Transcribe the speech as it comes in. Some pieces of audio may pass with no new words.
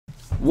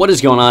What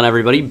is going on,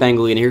 everybody?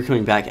 Bengal here,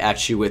 coming back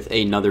at you with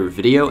another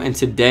video, and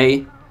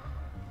today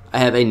I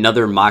have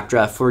another mock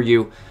draft for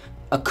you.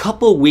 A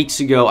couple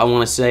weeks ago, I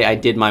want to say I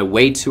did my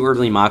way too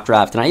early mock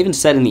draft, and I even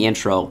said in the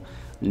intro,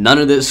 none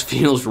of this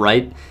feels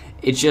right.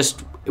 It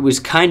was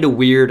kind of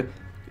weird,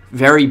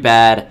 very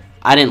bad.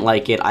 I didn't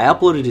like it. I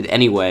uploaded it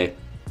anyway.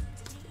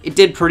 It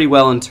did pretty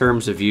well in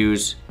terms of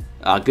views,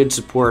 good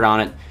support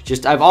on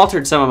it. I've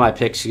altered some of my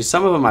picks because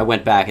some of them I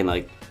went back and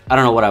I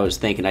don't know what I was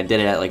thinking. I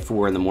did it at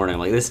 4 in the morning. I'm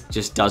like, this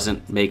just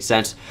doesn't make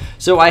sense.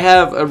 So I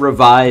have a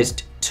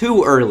revised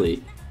too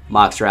early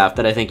mock draft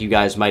that I think you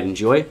guys might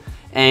enjoy.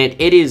 And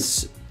it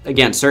is,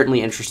 again,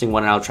 certainly interesting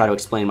one, and I'll try to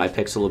explain my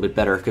picks a little bit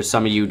better because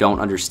some of you don't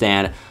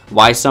understand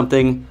why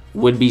something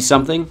would be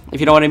something,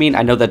 if you know what I mean.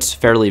 I know that's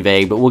fairly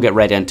vague, but we'll get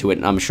right into it,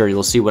 and I'm sure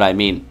you'll see what I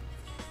mean.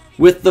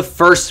 With the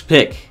first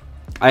pick,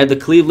 I have the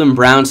Cleveland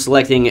Browns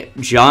selecting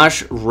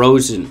Josh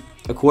Rosen,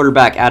 a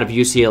quarterback out of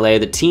UCLA.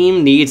 The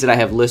team needs that I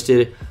have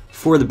listed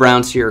for the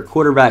Browns here are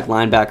quarterback,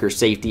 linebacker,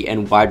 safety,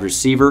 and wide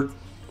receiver.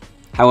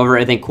 However,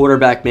 I think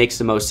quarterback makes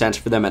the most sense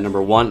for them at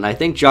number 1, and I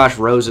think Josh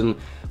Rosen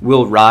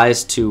will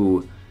rise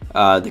to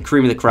the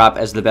cream of the crop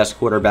as the best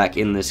quarterback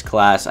in this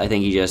class. I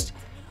think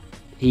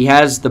he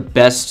has the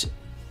best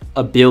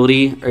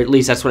ability, or at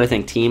least that's what I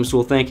think teams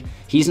will think.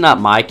 He's not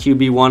my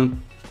QB1,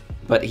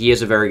 but he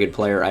is a very good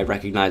player. I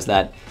recognize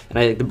that. And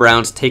I think the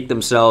Browns take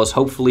themselves,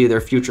 hopefully,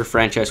 their future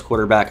franchise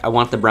quarterback. I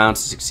want the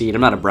Browns to succeed.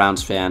 I'm not a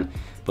Browns fan,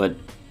 but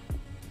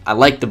I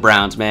like the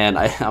Browns, man.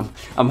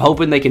 I'm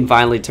hoping they can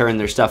finally turn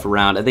their stuff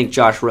around. I think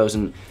Josh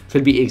Rosen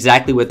could be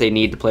exactly what they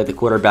need to play the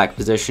quarterback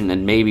position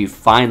and maybe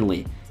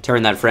finally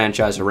turn that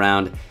franchise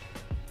around.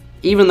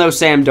 Even though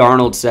Sam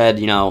Darnold said,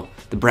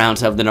 the Browns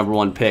have the number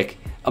 1 pick,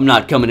 I'm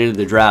not coming into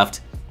the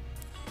draft.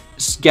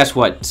 Guess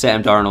what,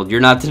 Sam Darnold?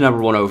 You're not the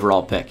number 1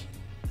 overall pick.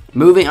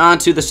 Moving on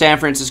to the San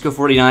Francisco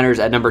 49ers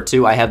at number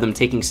 2, I have them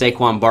taking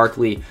Saquon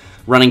Barkley,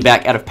 running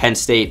back out of Penn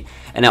State.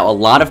 And now a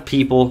lot of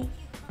people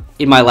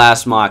in my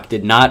last mock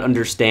did not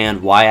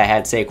understand why I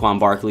had Saquon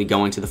Barkley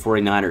going to the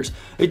 49ers.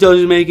 It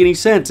doesn't make any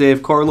sense. They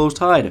have Carlos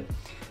Hyde.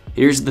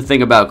 Here's the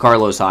thing about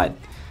Carlos Hyde.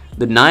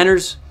 The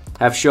Niners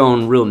have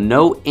shown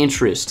no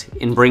interest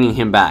in bringing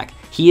him back.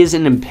 He is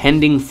an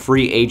impending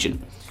free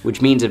agent,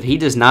 which means if he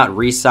does not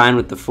re-sign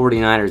with the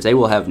 49ers, they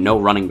will have no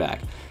running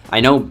back.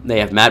 I know they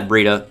have Matt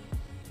Breida.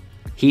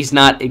 He's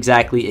not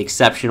exactly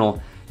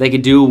exceptional. They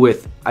could do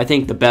with, I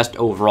think, the best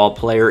overall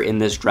player in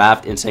this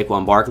draft in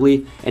Saquon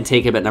Barkley and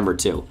take him at number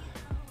 2.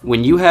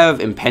 When you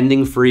have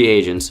impending free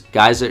agents,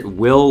 guys that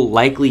will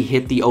likely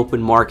hit the open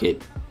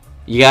market,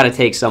 you got to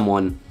take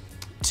someone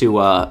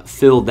to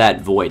fill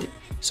that void.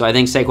 So I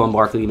think Saquon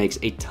Barkley makes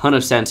a ton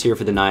of sense here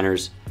for the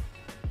Niners.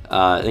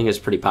 I think it's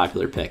a pretty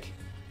popular pick.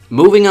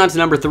 Moving on to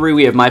number 3,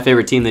 we have my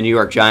favorite team, the New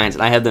York Giants,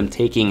 and I have them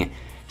taking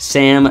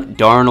Sam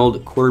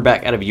Darnold,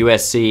 quarterback out of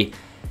USC.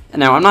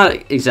 Now, I'm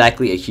not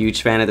exactly a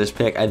huge fan of this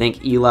pick. I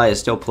think Eli is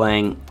still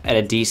playing at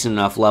a decent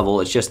enough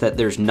level. It's just that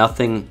there's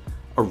nothing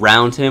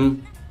around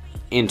him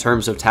in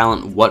terms of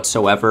talent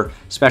whatsoever,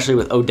 especially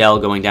with Odell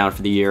going down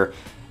for the year.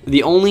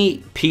 The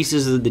only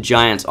pieces of the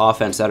Giants'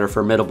 offense that are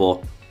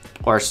formidable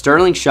are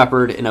Sterling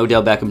Shepard and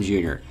Odell Beckham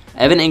Jr.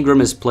 Evan Ingram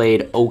has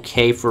played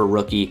okay for a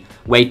rookie.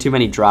 Way too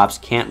many drops,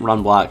 can't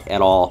run block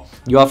at all.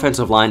 The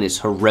offensive line is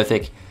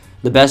horrific.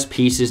 The best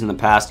pieces in the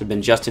past have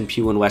been Justin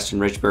Pugh and Weston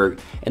Richburg,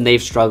 and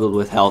they've struggled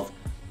with health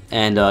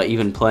and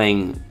even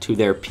playing to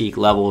their peak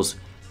levels.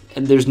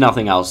 And there's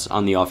nothing else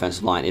on the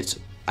offensive line. It's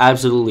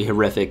absolutely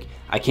horrific.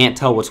 I can't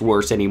tell what's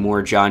worse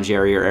anymore, John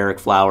Jerry or Eric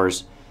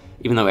Flowers,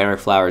 even though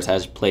Eric Flowers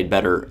has played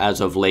better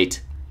as of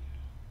late.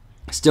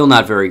 Still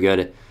not very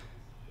good.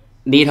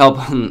 Need help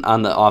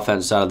on the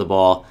offense side of the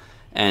ball,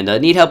 and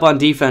need help on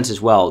defense as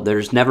well.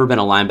 There's never been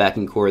a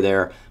linebacking core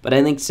there, but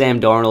I think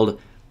Sam Darnold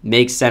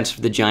makes sense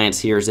for the Giants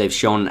here as they've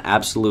shown an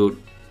absolute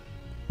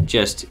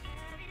just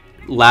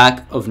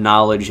lack of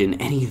knowledge in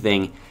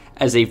anything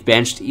as they've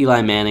benched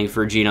Eli Manning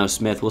for Geno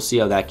Smith. We'll see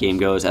how that game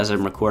goes. As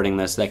I'm recording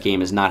this, that game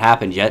has not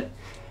happened yet,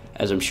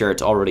 as I'm sure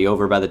it's already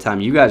over by the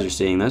time you guys are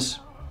seeing this.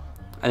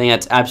 I think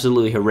that's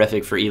absolutely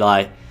horrific for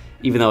Eli,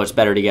 even though it's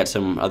better to get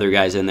some other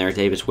guys in there,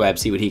 Davis Webb,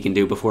 see what he can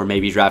do before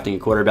maybe drafting a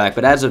quarterback.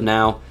 But as of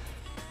now,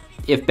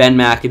 if Ben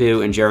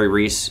McAdoo and Jerry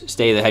Reese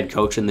stay the head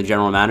coach and the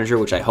general manager,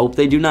 which I hope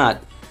they do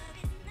not,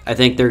 I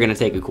think they're going to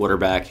take a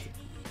quarterback.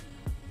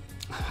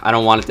 I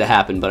don't want it to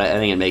happen, but I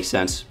think it makes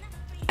sense.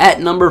 At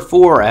number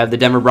 4, I have the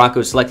Denver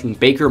Broncos selecting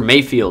Baker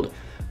Mayfield,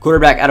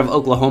 quarterback out of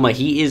Oklahoma.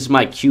 He is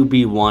my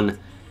QB1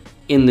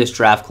 in this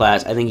draft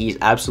class. I think he's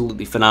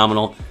absolutely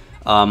phenomenal.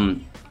 I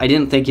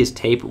didn't think his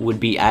tape would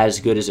be as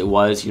good as it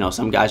was.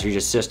 Some guys are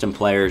just system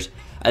players.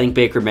 I think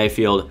Baker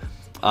Mayfield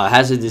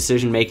has a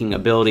decision-making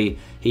ability.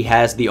 He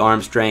has the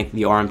arm strength,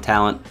 the arm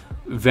talent.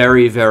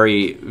 Very,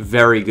 very,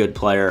 very good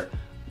player.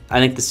 I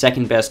think the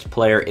second best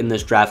player in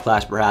this draft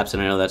class, perhaps,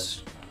 and I know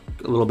that's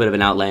a little bit of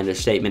an outlandish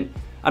statement.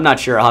 I'm not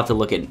sure. I'll have to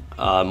look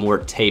at more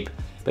tape.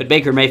 But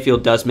Baker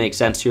Mayfield does make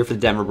sense here for the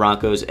Denver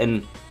Broncos.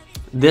 And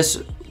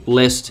this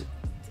list,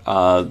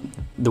 the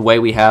way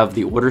we have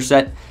the order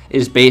set,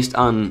 is based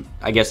on,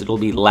 I guess it'll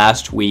be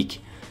last week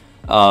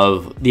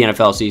of the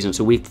NFL season,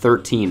 so week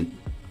 13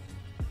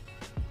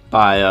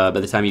 by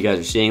the time you guys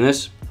are seeing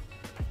this.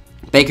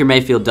 Baker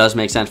Mayfield does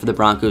make sense for the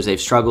Broncos. They've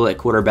struggled at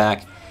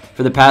quarterback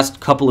for the past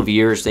couple of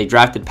years. They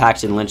drafted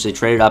Paxton Lynch. They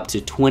traded up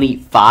to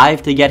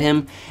 25 to get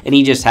him, and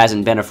he just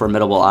hasn't been a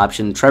formidable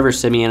option. Trevor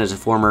Siemian is a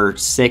former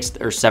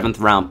 6th or 7th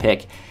round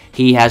pick.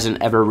 He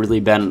hasn't ever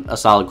really been a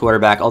solid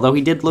quarterback, although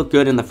he did look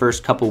good in the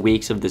first couple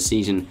weeks of the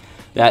season.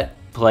 That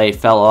play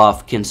fell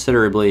off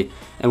considerably,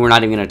 and we're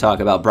not even going to talk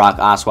about Brock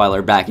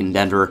Osweiler back in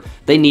Denver.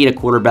 They need a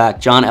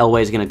quarterback. John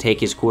Elway is going to take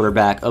his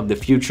quarterback of the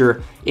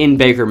future in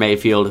Baker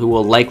Mayfield, who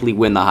will likely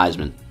win the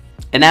Heisman.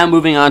 And now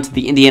moving on to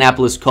the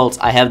Indianapolis Colts,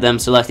 I have them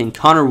selecting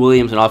Connor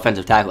Williams, an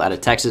offensive tackle out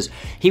of Texas.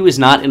 He was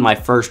not in my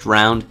first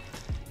round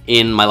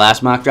in my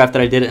last mock draft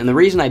that I did, and the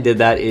reason I did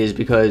that is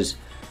because,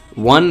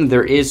 one,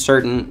 there is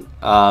certain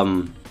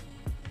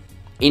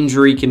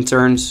injury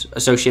concerns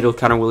associated with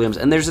Connor Williams,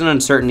 and there's an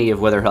uncertainty of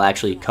whether he'll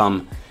actually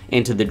come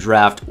into the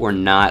draft or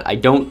not. I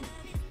don't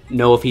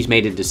know if he's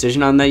made a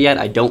decision on that yet.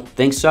 I don't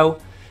think so,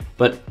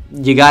 but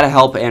you got to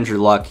help Andrew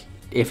Luck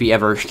if he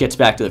ever gets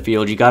back to the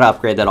field. You got to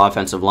upgrade that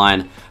offensive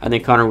line. I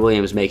think Connor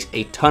Williams makes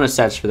a ton of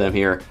sense for them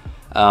here.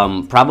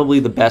 Probably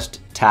the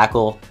best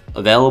tackle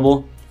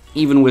available,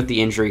 even with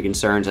the injury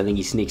concerns. I think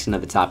he sneaks into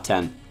the top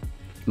 10.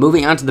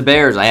 Moving on to the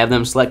Bears, I have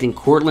them selecting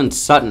Courtland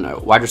Sutton, a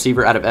wide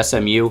receiver out of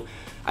SMU.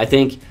 I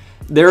think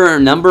there are a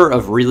number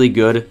of really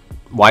good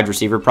wide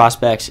receiver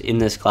prospects in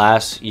this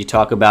class. You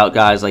talk about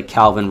guys like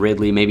Calvin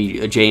Ridley,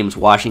 maybe James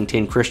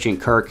Washington, Christian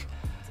Kirk,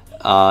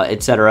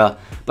 etc.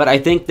 But I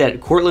think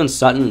that Courtland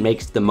Sutton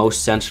makes the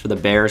most sense for the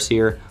Bears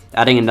here,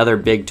 adding another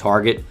big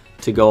target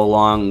to go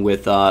along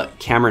with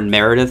Cameron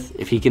Meredith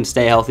if he can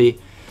stay healthy.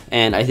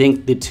 And I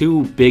think the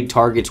two big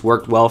targets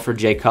worked well for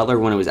Jay Cutler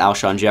when it was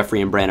Alshon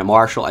Jeffrey and Brandon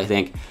Marshall. I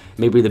think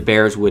maybe the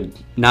Bears would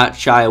not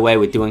shy away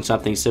with doing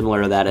something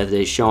similar to that, as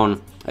they've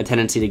shown a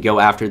tendency to go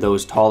after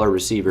those taller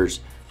receivers.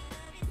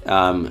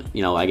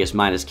 I guess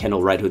minus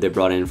Kendall Wright, who they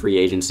brought in free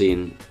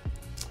agency.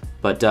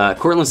 But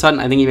Courtland Sutton,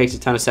 I think he makes a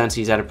ton of sense.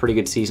 He's had a pretty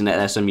good season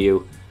at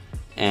SMU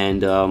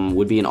and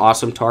would be an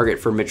awesome target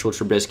for Mitchell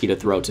Trubisky to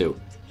throw to.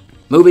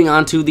 Moving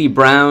on to the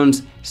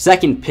Browns'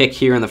 second pick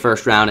here in the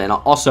first round, and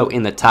also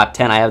in the top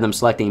 10, I have them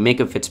selecting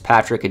Minkah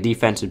Fitzpatrick, a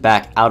defensive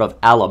back out of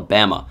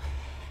Alabama.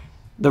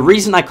 The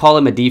reason I call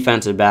him a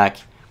defensive back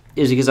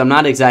is because I'm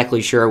not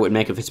exactly sure what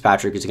Minkah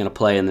Fitzpatrick is going to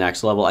play in the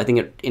next level. I think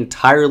it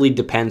entirely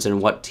depends on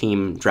what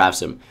team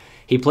drafts him.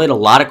 He played a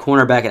lot of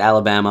cornerback at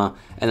Alabama,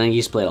 and then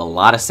he's played a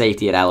lot of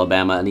safety at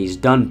Alabama, and he's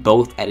done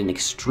both at an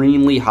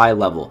extremely high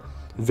level.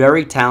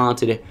 Very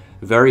talented,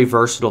 very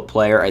versatile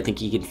player. I think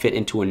he can fit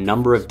into a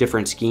number of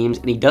different schemes,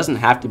 and he doesn't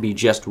have to be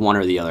just one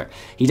or the other.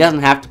 He doesn't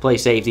have to play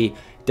safety,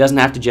 doesn't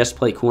have to just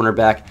play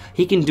cornerback.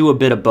 He can do a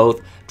bit of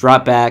both,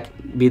 drop back,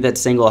 be that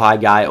single high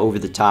guy over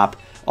the top,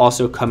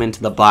 also come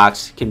into the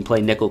box, can play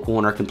nickel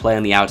corner, can play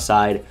on the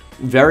outside.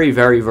 Very,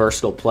 very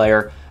versatile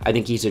player. I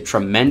think he's a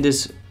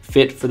tremendous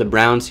fit for the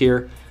Browns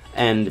here,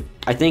 and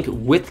I think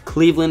with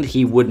Cleveland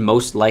he would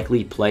most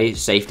likely play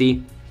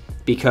safety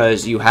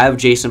because you have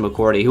Jason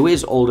McCourty, who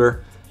is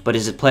older but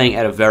is playing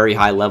at a very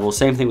high level.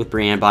 Same thing with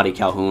Breanne Body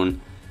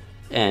Calhoun,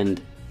 and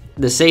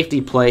the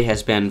safety play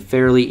has been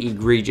fairly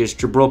egregious.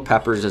 Jabril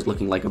Peppers is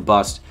looking like a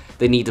bust.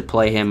 They need to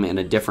play him in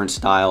a different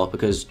style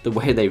because the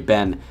way they've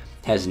been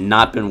has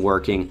not been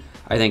working.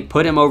 I think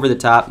put him over the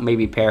top,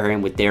 maybe pair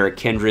him with Derek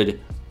Kindred.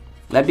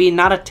 That'd be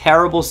not a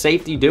terrible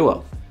safety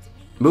duo.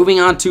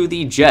 Moving on to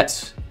the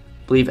Jets,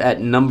 I believe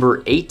at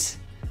number 8,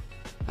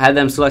 I had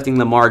them selecting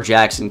Lamar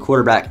Jackson,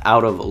 quarterback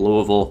out of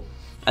Louisville.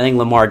 I think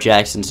Lamar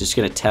Jackson's just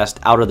going to test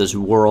out of this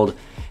world.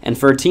 And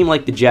for a team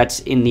like the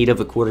Jets in need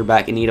of a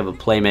quarterback, in need of a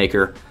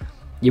playmaker,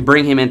 you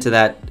bring him into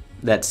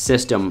that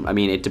system. I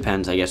mean, it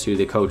depends, I guess, who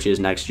the coach is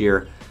next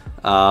year.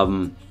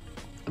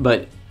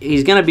 But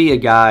he's going to be a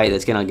guy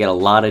that's going to get a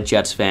lot of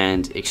Jets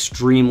fans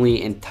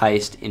extremely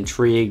enticed,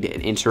 intrigued,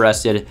 and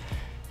interested.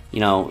 You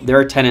know,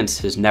 their attendance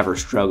has never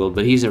struggled,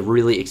 but he's a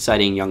really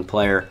exciting young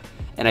player.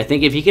 And I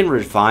think if he can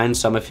refine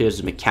some of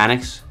his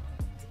mechanics,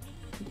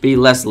 be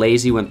less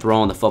lazy when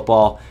throwing the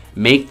football,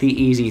 make the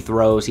easy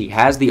throws, he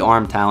has the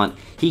arm talent,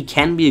 he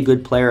can be a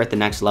good player at the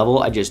next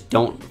level. I just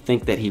don't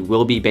think that he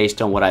will be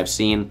based on what I've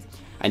seen.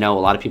 I know a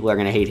lot of people are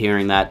going to hate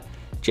hearing that,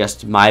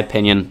 just my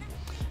opinion,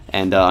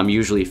 and I'm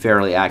usually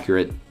fairly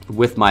accurate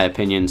with my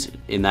opinions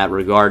in that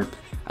regard.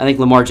 I think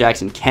Lamar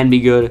Jackson can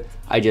be good.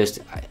 I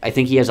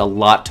think he has a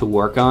lot to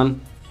work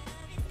on,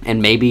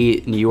 and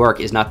maybe New York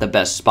is not the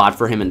best spot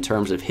for him in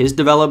terms of his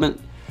development,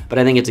 but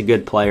I think it's a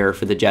good player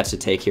for the Jets to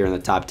take here in the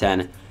top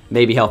 10,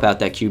 maybe help out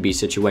that QB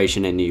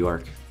situation in New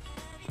York.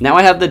 Now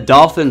I have the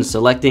Dolphins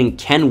selecting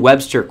Ken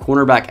Webster,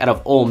 cornerback out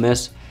of Ole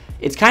Miss.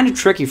 It's kind of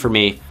tricky for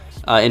me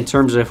in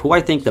terms of who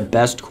I think the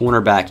best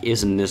cornerback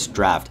is in this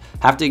draft.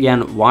 Have to,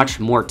 again, watch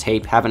more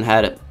tape. Haven't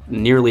had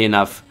nearly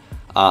enough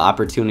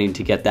opportunity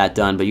to get that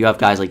done, but you have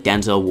guys like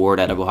Denzel Ward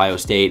out of Ohio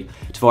State,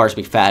 Tavares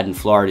McFadden,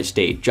 Florida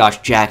State,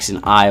 Josh Jackson,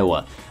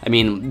 Iowa. I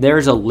mean,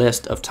 there's a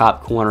list of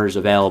top corners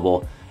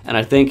available, and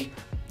I think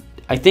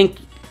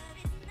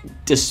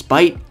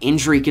despite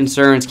injury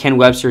concerns, Ken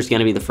Webster is going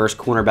to be the first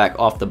cornerback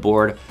off the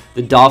board.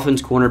 The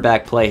Dolphins'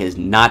 cornerback play has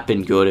not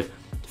been good,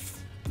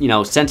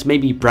 since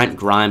maybe Brent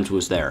Grimes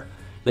was there.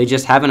 They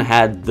just haven't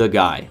had the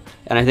guy.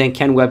 And I think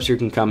Ken Webster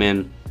can come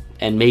in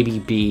and maybe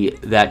be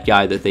that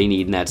guy that they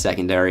need in that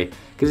secondary,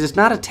 because it's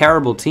not a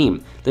terrible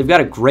team. They've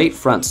got a great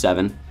front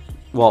seven.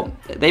 Well,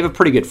 they have a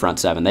pretty good front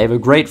seven. They have a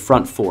great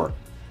front four,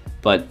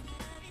 but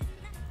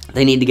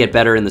they need to get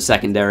better in the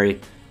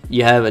secondary.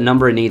 You have a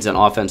number of needs on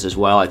offense as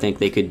well. I think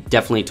they could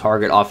definitely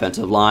target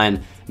offensive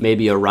line,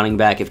 maybe a running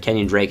back if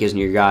Kenyon Drake isn't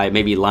your guy,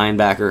 maybe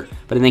linebacker,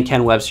 but I think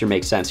Ken Webster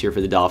makes sense here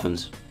for the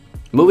Dolphins.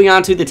 Moving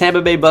on to the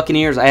Tampa Bay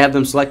Buccaneers, I have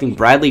them selecting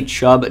Bradley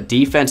Chubb,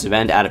 defensive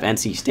end out of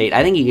NC State.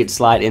 I think he could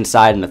slide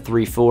inside in a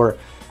 3-4,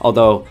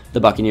 although the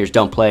Buccaneers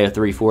don't play a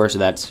 3-4, so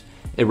that's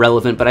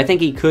irrelevant, but I think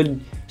he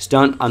could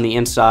stunt on the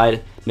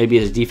inside, maybe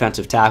as a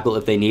defensive tackle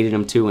if they needed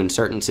him to in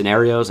certain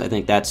scenarios. I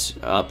think that's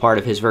part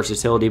of his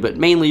versatility, but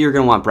mainly you're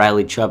going to want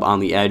Bradley Chubb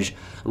on the edge.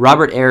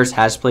 Robert Ayers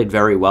has played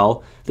very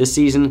well this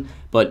season,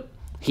 but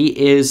he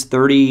is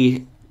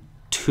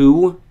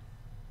 32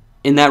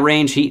 in that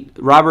range.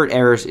 Robert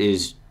Ayers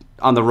is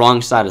on the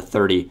wrong side of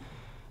 30,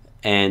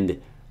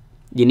 and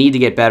you need to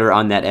get better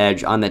on that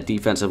edge, on that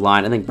defensive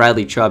line. I think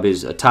Bradley Chubb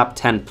is a top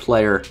 10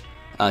 player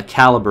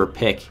caliber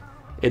pick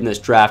in this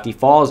draft. He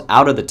falls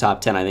out of the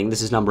top 10. I think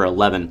this is number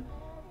 11.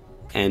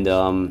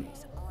 And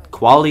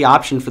quality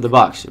option for the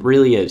Bucs. It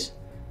really is.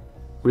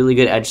 Really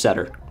good edge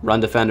setter. Run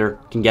defender.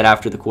 Can get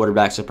after the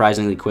quarterback.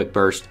 Surprisingly quick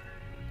burst.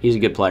 He's a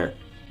good player.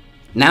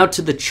 Now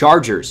to the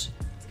Chargers.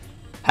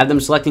 Have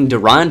them selecting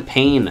Daron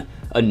Payne,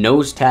 a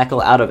nose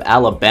tackle out of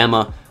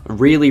Alabama.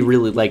 Really,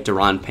 really like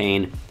Daron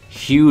Payne.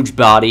 Huge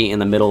body in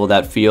the middle of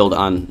that field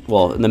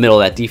in the middle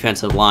of that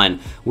defensive line,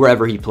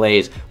 wherever he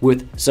plays,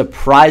 with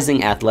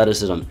surprising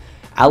athleticism.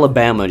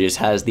 Alabama just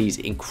has these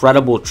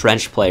incredible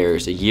trench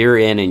players year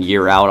in and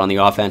year out on the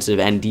offensive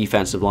and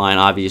defensive line,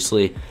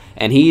 obviously.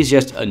 And he's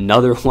just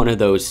another one of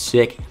those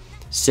sick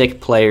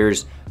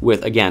players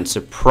with, again,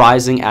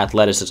 surprising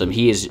athleticism.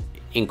 He is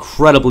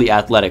incredibly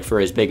athletic for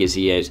as big as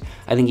he is.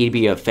 I think he'd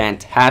be a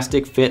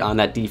fantastic fit on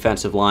that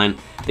defensive line.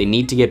 They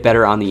need to get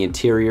better on the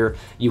interior.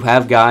 You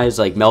have guys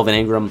like Melvin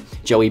Ingram,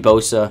 Joey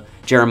Bosa,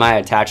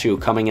 Jeremiah Tachu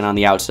coming in on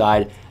the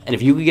outside. And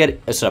if you could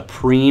get a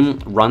supreme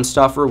run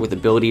stuffer with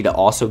ability to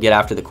also get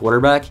after the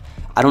quarterback,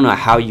 I don't know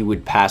how you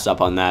would pass up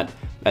on that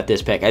at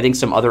this pick. I think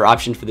some other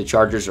options for the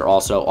Chargers are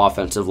also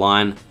offensive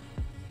line.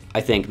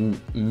 I think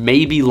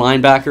maybe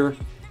linebacker,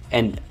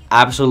 and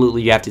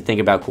absolutely you have to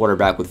think about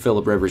quarterback with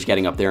Phillip Rivers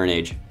getting up there in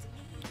age.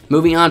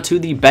 Moving on to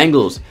the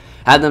Bengals.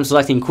 Had them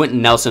selecting Quentin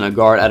Nelson, a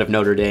guard out of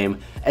Notre Dame.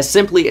 As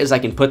simply as I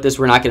can put this,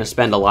 we're not going to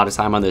spend a lot of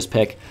time on this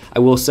pick. I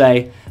will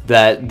say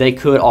that they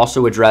could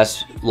also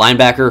address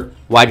linebacker,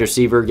 wide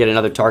receiver, get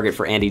another target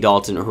for Andy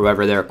Dalton or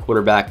whoever their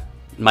quarterback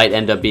might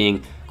end up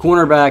being.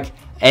 Cornerback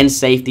and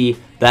safety,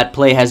 that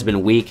play has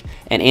been weak,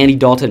 and Andy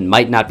Dalton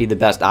might not be the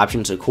best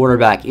option, so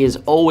quarterback is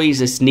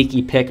always a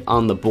sneaky pick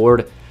on the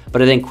board.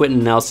 But I think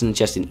Quentin Nelson is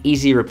just an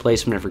easy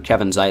replacement for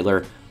Kevin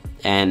Zeitler,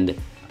 and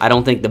I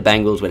don't think the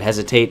Bengals would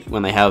hesitate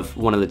when they have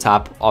one of the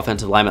top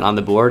offensive linemen on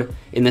the board.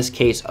 In this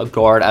case, a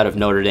guard out of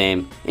Notre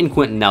Dame in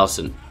Quentin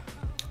Nelson.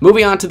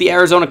 Moving on to the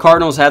Arizona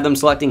Cardinals, had them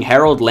selecting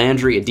Harold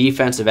Landry, a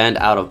defensive end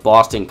out of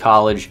Boston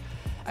College.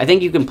 I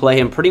think you can play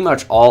him pretty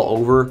much all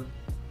over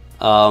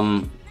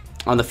on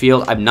the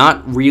field. I'm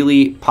not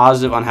really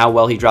positive on how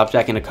well he drops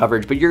back into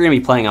coverage, but you're going to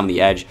be playing on the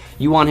edge.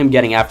 You want him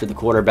getting after the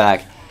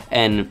quarterback,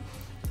 and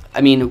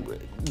I mean,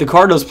 the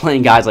Cardinals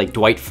playing guys like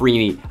Dwight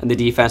Freeney on the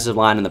defensive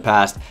line in the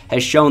past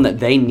has shown that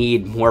they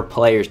need more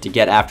players to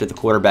get after the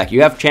quarterback.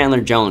 You have Chandler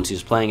Jones,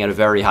 who's playing at a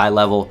very high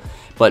level,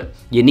 but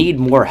you need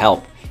more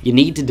help. You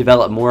need to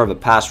develop more of a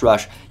pass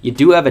rush. You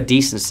do have a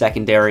decent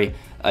secondary.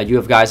 You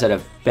have guys that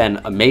have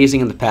been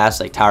amazing in the past,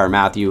 like Tyrann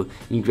Mathieu.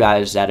 You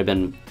guys that have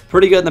been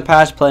pretty good in the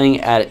past,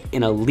 playing at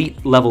an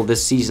elite level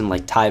this season,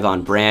 like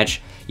Tyvon Branch.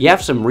 You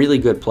have some really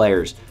good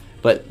players,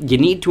 but you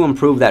need to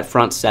improve that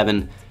front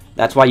seven.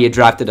 That's why you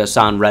drafted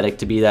Hassan Reddick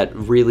to be that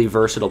really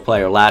versatile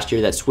player last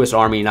year, that Swiss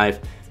Army knife.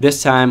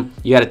 This time,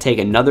 you got to take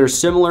another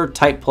similar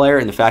type player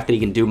in the fact that he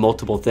can do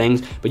multiple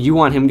things, but you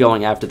want him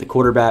going after the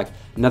quarterback.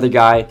 Another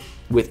guy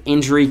with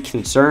injury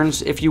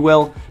concerns, if you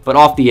will, but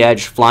off the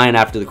edge, flying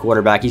after the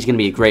quarterback. He's going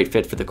to be a great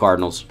fit for the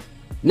Cardinals.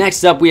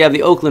 Next up, we have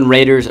the Oakland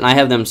Raiders, and I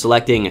have them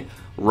selecting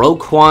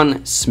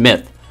Roquan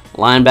Smith,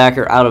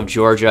 linebacker out of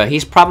Georgia.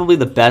 He's probably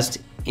the best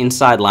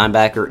inside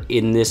linebacker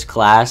in this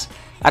class.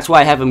 That's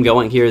why I have him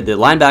going here. The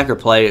linebacker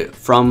play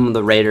from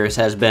the Raiders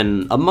has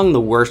been among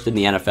the worst in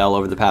the NFL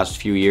over the past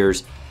few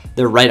years.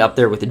 They're right up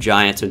there with the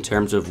Giants in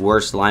terms of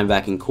worst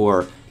linebacking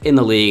core in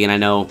the league. And I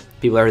know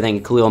people are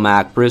thinking Khalil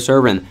Mack, Bruce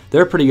Irvin,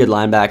 they're pretty good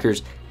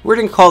linebackers. We're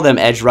going to call them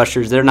edge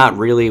rushers. They're not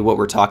really what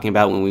we're talking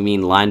about when we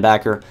mean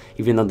linebacker,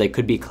 even though they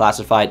could be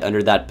classified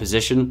under that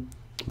position.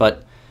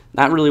 But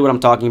not really what I'm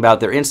talking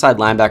about. Their inside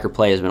linebacker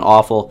play has been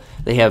awful.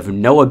 They have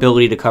no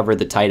ability to cover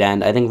the tight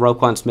end. I think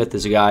Roquan Smith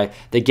is a guy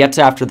that gets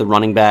after the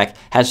running back,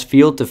 has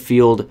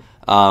field-to-field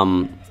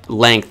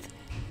length,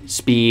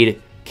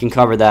 speed, can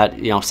cover that,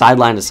 you know,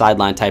 sideline to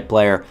sideline type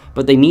player,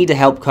 but they need to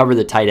help cover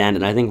the tight end,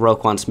 and I think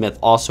Roquan Smith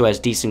also has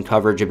decent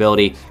coverage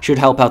ability, should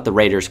help out the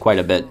Raiders quite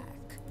a bit.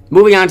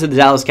 Moving on to the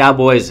Dallas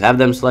Cowboys, have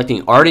them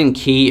selecting Arden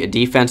Key, a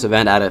defensive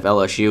end out of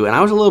LSU, and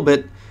I was a little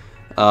bit,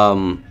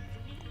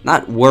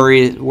 not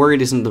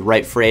worried isn't the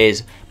right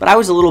phrase, but I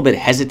was a little bit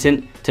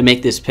hesitant to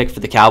make this pick for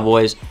the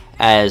Cowboys,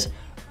 as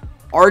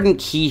Arden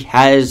Key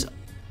has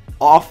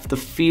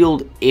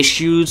off-the-field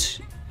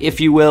issues, if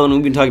you will, and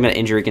we've been talking about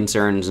injury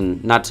concerns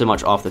and not so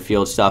much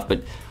off-the-field stuff,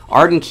 but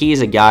Arden Key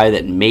is a guy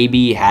that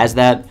maybe has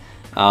that.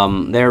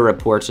 There are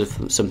reports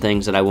of some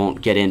things that I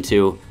won't get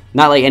into.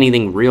 Not like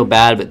anything real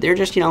bad, but they're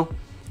just, you know,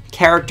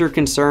 character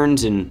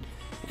concerns and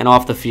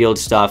off-the-field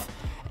stuff.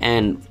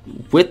 And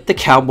with the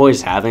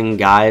Cowboys having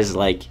guys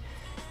like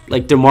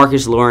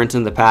DeMarcus Lawrence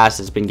in the past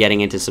has been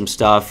getting into some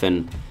stuff,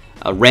 and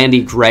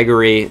Randy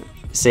Gregory,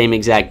 same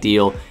exact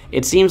deal.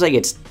 It seems like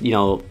it's, you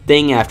know,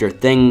 thing after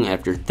thing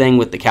after thing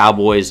with the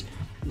Cowboys,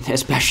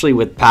 especially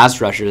with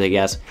pass rushers, I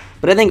guess.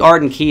 But I think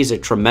Arden Key is a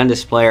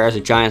tremendous player. As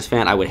a Giants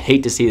fan, I would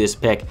hate to see this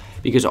pick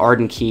because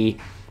Arden Key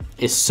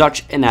is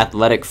such an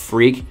athletic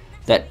freak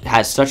that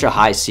has such a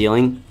high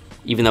ceiling,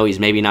 even though he's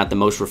maybe not the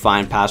most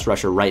refined pass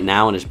rusher right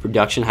now and his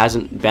production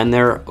hasn't been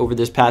there over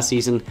this past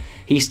season.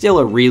 He's still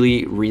a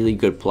really, really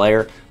good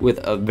player with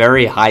a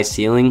very high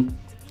ceiling,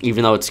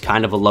 even though it's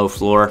kind of a low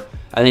floor.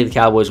 I think the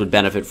Cowboys would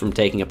benefit from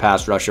taking a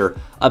pass rusher,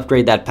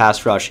 upgrade that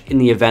pass rush in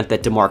the event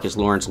that DeMarcus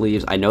Lawrence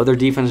leaves. I know their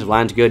defensive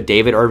line's good.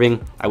 David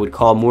Irving, I would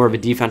call more of a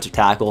defensive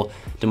tackle.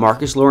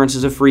 DeMarcus Lawrence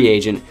is a free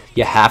agent.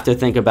 You have to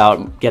think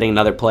about getting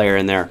another player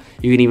in there.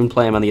 You can even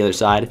play him on the other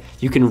side.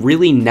 You can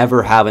really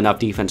never have enough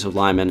defensive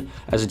linemen,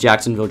 as the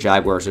Jacksonville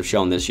Jaguars have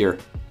shown this year.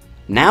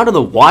 Now to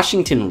the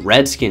Washington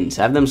Redskins,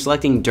 have them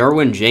selecting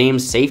Derwin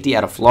James, safety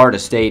out of Florida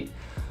State.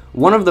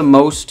 One of the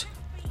most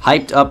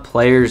hyped up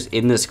players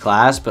in this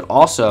class, but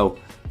also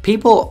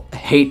people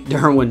hate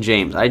Derwin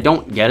James. I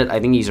don't get it. I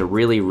think he's a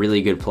really,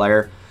 really good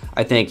player.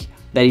 I think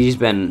that he's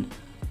been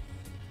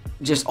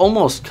just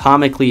almost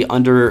comically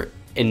under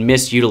and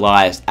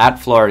misutilized at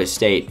Florida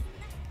State.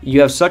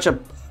 You have such a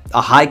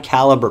high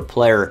caliber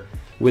player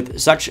with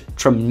such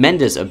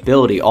tremendous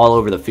ability all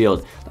over the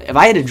field. If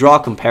I had to draw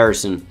a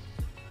comparison,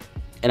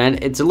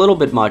 and it's a little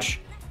bit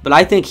much, but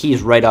I think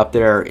he's right up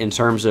there in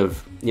terms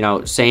of, you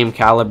know, same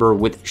caliber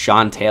with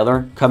Sean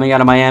Taylor coming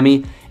out of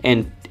Miami,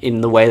 and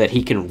in the way that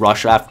he can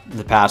rush after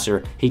the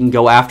passer, he can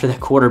go after the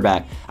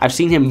quarterback. I've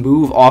seen him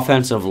move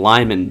offensive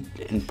linemen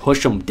and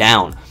push them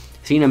down.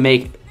 Seen him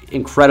make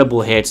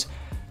incredible hits,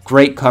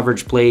 great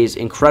coverage plays,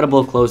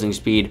 incredible closing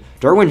speed.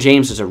 Derwin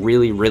James is a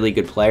really, really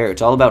good player.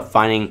 It's all about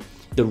finding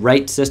the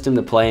right system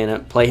to play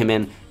him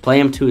in, play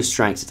him to his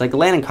strengths. It's like the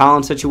Landon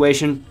Collins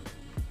situation,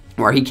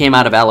 where he came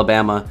out of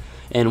Alabama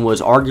and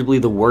was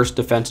arguably the worst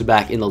defensive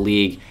back in the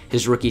league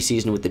his rookie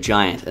season with the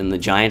Giants. And the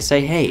Giants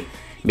say, hey,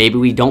 maybe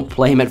we don't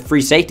play him at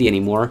free safety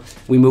anymore.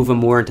 We move him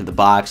more into the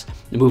box,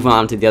 move him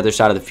on to the other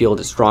side of the field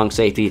at strong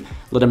safety,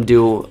 let him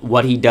do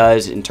what he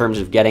does in terms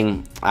of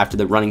getting after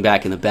the running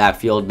back in the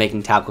backfield,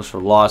 making tackles for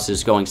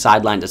losses, going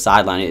sideline to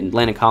sideline. And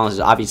Landon Collins has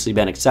obviously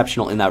been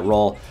exceptional in that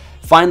role.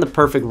 Find the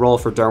perfect role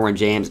for Derwin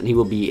James, and he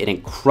will be an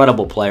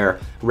incredible player.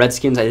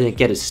 Redskins, I think,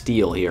 get a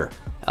steal here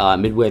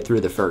midway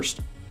through the first.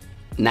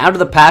 Now to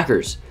the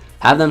Packers.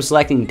 Have them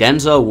selecting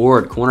Denzel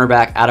Ward,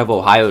 cornerback out of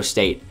Ohio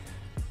State.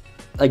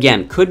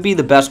 Again, could be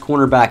the best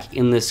cornerback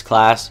in this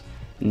class.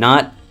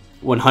 Not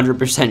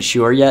 100%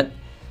 sure yet,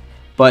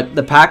 but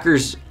the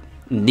Packers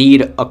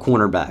need a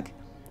cornerback.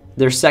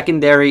 Their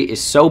secondary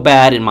is so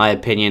bad, in my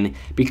opinion,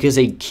 because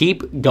they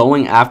keep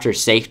going after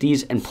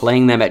safeties and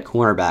playing them at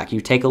cornerback.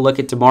 You take a look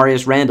at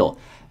Demarius Randall.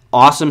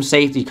 Awesome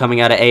safety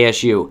coming out of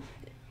ASU.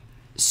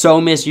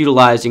 So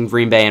misutilized in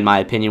Green Bay, in my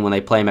opinion, when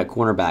they play him at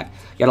cornerback.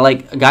 You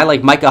got a guy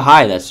like Micah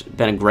Hyde that's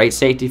been a great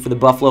safety for the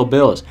Buffalo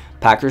Bills.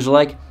 Packers are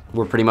like,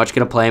 we're pretty much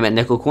going to play him at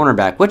nickel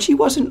cornerback, which he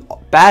wasn't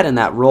bad in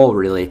that role,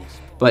 really.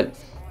 But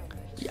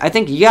I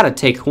think you got to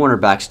take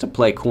cornerbacks to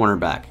play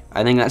cornerback.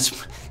 I think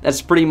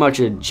that's pretty much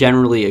a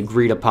generally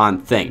agreed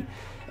upon thing.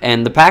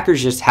 And the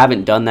Packers just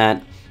haven't done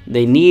that.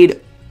 They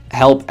need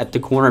help at the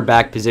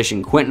cornerback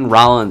position. Quentin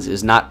Rollins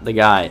is not the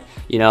guy.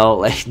 You know,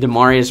 like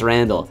Demarius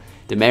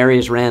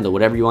Randall,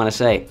 whatever you want to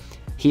say.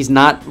 He's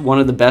not one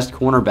of the best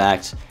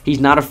cornerbacks.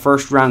 He's not a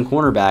first-round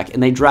cornerback,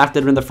 and they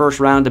drafted him in the first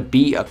round to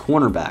be a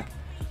cornerback.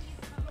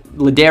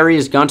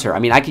 Ladarius Gunter. I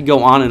mean, I could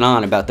go on and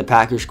on about the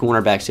Packers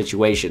cornerback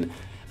situation.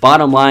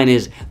 Bottom line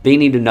is they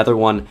need another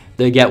one.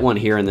 They get one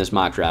here in this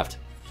mock draft.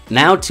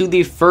 Now to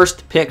the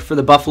first pick for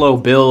the Buffalo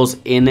Bills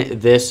in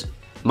this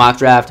mock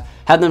draft.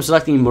 Have them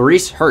selecting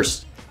Maurice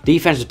Hurst,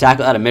 defensive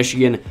tackle out of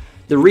Michigan.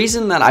 The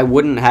reason that I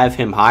wouldn't have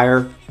him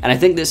higher, and I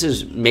think this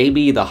is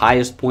maybe the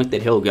highest point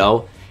that he'll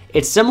go,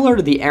 it's similar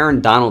to the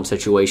Aaron Donald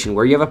situation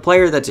where you have a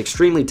player that's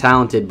extremely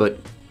talented but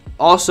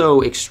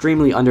also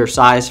extremely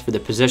undersized for the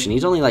position.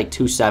 He's only like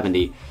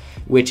 270,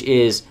 which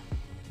is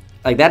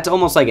like, that's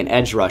almost like an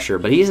edge rusher,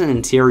 but he's an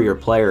interior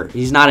player.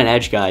 He's not an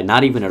edge guy,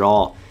 not even at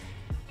all.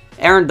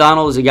 Aaron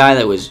Donald is a guy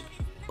that was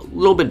a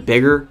little bit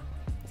bigger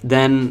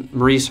then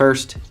Maurice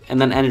Hurst, and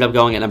then ended up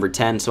going at number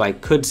 10. So I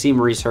could see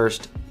Maurice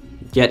Hurst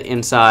get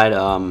inside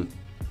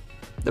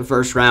the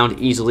first round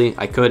easily.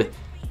 I could.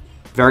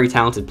 Very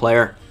talented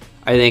player.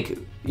 I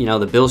think, you know,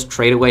 the Bills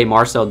trade away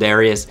Marcel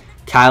Darius.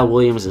 Kyle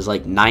Williams is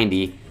like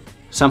 90,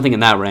 something in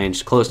that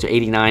range, close to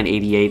 89,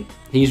 88.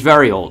 He's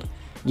very old.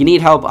 You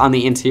need help on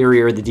the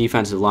interior, the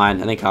defensive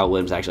line. I think Kyle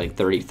Williams is actually like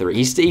 33.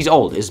 He's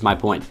old, is my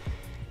point.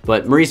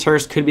 But Maurice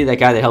Hurst could be that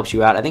guy that helps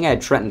you out. I think I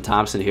had Trenton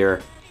Thompson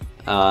here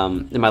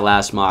in my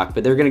last mock,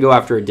 but they're going to go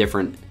after a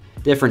different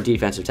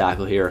defensive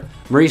tackle here.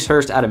 Maurice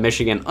Hurst out of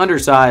Michigan,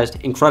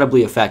 undersized,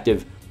 incredibly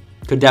effective.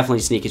 Could definitely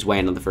sneak his way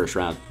into the first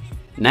round.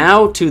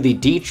 Now to the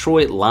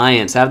Detroit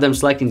Lions. Have them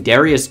selecting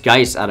Darius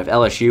Geis out of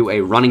LSU,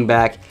 a running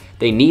back.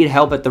 They need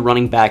help at the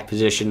running back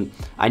position.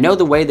 I know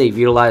the way they've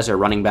utilized their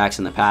running backs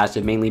in the past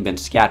have mainly been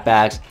scat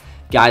backs,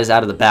 guys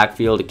out of the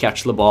backfield to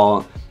catch the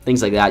ball,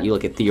 things like that. You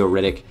look at Theo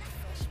Riddick.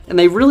 And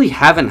they really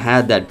haven't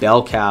had that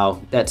bell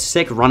cow, that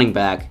sick running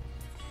back,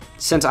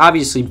 since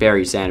obviously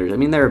Barry Sanders. I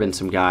mean, there have been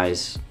some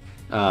guys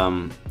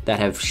that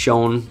have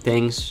shown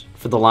things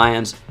for the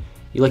Lions.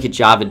 You look at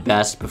Javid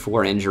Best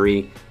before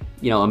injury.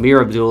 You know,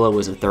 Amir Abdullah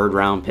was a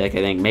third-round pick, I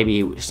think.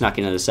 Maybe he snuck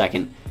into the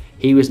second.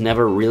 He was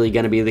never really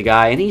going to be the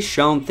guy, and he's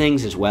shown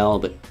things as well,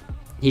 but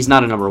he's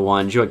not a number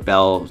one. Joique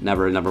Bell is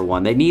never a number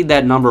one. They need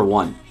that number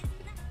one.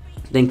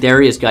 I think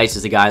Darius Geis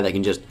is the guy that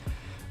can just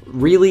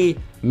really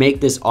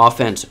make this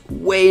offense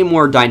way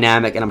more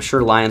dynamic, and I'm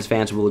sure Lions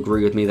fans will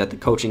agree with me that the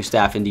coaching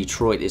staff in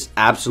Detroit is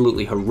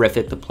absolutely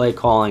horrific. The play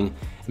calling,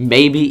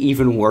 maybe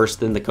even worse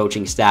than the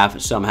coaching staff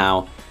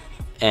somehow,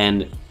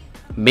 and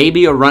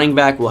maybe a running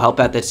back will help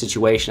out that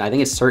situation. I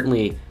think it's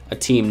certainly a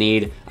team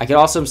need. I could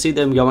also see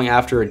them going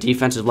after a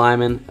defensive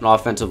lineman, an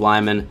offensive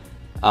lineman,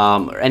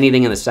 or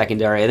anything in the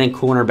secondary. I think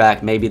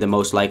cornerback may be the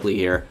most likely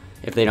here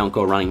if they don't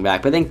go running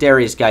back. But I think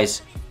Darius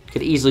Geis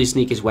could easily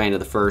sneak his way into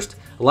the first.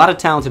 A lot of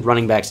talented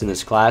running backs in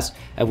this class,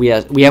 and we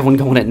have one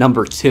going at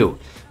number 2,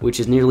 which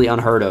is nearly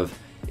unheard of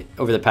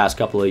over the past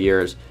couple of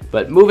years.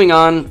 But moving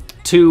on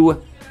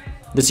to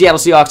the Seattle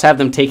Seahawks, have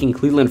them taking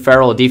Clelin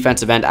Ferrell, a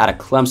defensive end out of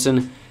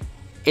Clemson.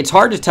 It's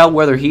hard to tell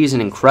whether he's an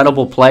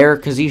incredible player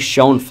because he's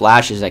shown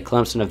flashes at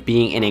Clemson of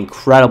being an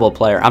incredible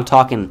player. I'm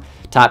talking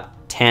top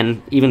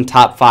 10, even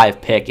top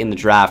 5 pick in the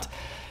draft.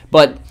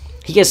 But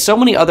he has so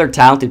many other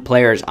talented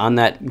players on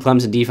that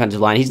Clemson defensive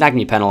line. He's not going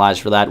to be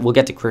penalized for that. We'll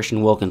get to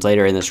Christian Wilkins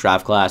later in this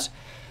draft class.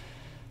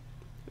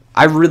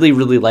 I really,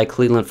 really like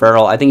Clelin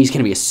Ferrell. I think he's going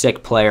to be a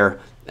sick player.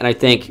 And I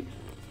think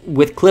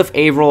with Cliff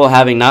Averill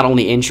having not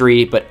only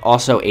injury but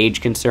also age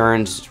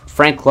concerns,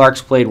 Frank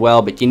Clark's played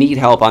well, but you need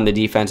help on the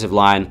defensive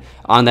line,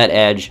 on that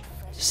edge,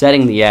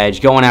 setting the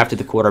edge, going after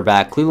the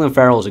quarterback. Clelin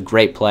Ferrell is a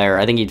great player.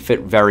 I think he'd fit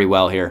very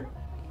well here.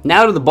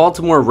 Now to the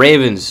Baltimore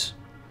Ravens.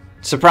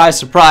 Surprise,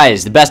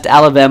 surprise, the best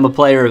Alabama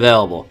player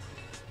available.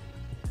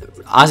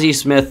 Ozzie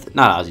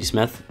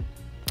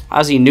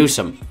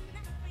Newsome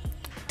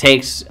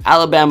takes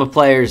Alabama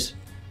players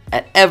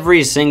at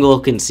every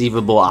single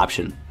conceivable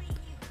option.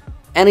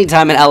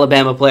 Anytime an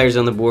Alabama player is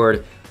on the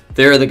board,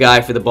 they're the guy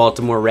for the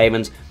Baltimore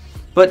Ravens.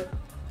 But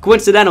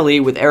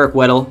coincidentally, with Eric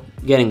Weddle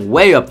getting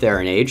way up there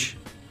in age,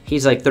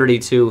 he's like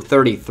 32,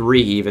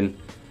 33 even,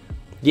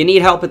 you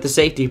need help at the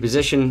safety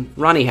position.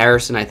 Ronnie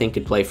Harrison, I think,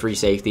 could play free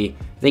safety.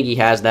 I think he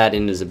has that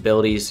in his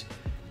abilities.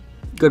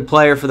 Good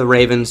player for the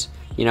Ravens.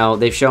 You know,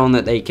 they've shown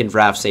that they can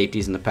draft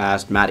safeties in the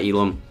past. Matt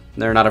Elam,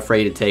 they're not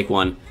afraid to take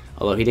one.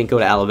 Although he didn't go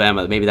to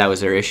Alabama, maybe that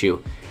was their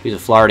issue. He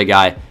was a Florida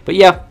guy. But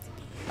yeah,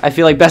 I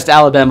feel like best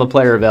Alabama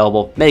player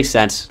available. Makes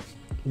sense.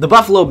 The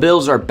Buffalo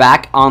Bills are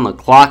back on the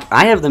clock.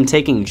 I have them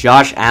taking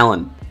Josh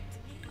Allen.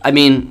 I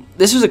mean,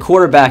 this was a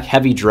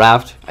quarterback-heavy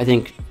draft. I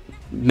think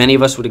many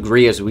of us would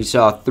agree, as we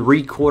saw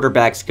 3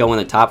 quarterbacks go in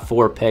the top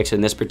 4 picks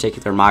in this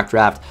particular mock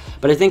draft.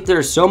 But I think there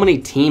are so many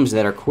teams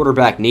that are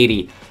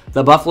quarterback-needy.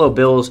 The Buffalo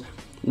Bills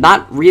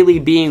not really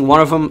being one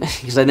of them,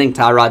 because I think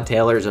Tyrod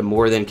Taylor is a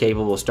more than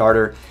capable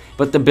starter.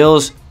 But the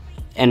Bills,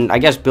 and I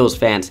guess Bills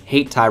fans,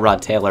 hate Tyrod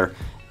Taylor,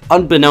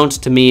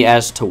 unbeknownst to me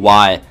as to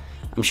why.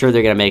 I'm sure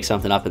they're going to make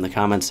something up in the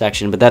comments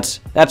section, but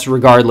that's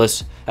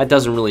regardless. That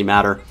doesn't really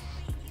matter.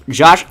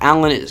 Josh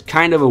Allen is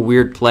kind of a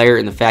weird player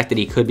in the fact that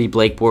he could be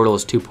Blake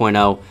Bortles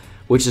 2.0,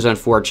 which is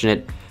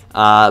unfortunate.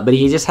 But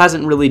he just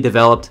hasn't really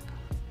developed,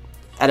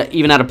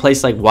 even at a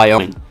place like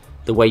Wyoming,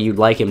 the way you'd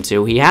like him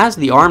to. He has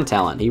the arm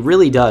talent. He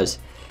really does.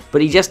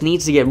 But he just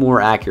needs to get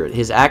more accurate.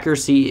 His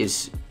accuracy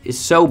is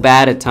so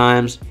bad at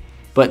times.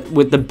 But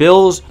with the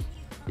Bills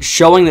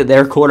showing that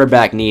they're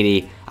quarterback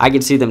needy, I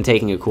could see them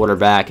taking a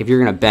quarterback. If you're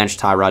going to bench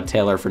Tyrod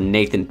Taylor for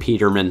Nathan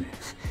Peterman,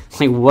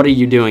 like, what are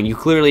you doing? You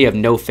clearly have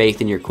no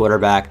faith in your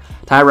quarterback.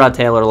 Tyrod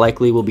Taylor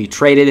likely will be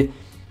traded,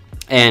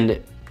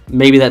 and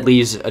maybe that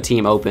leaves a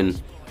team open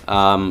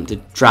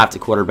to draft a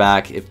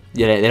quarterback if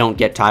they don't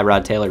get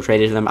Tyrod Taylor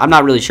traded to them. I'm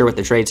not really sure what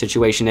the trade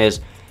situation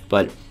is,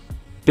 but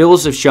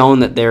Bills have shown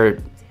that they're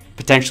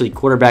potentially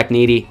quarterback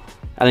needy.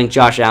 I think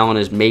Josh Allen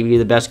is maybe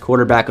the best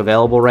quarterback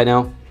available right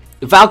now.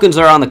 The Falcons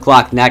are on the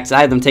clock next.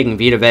 I have them taking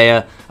Vita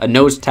Vea, a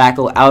nose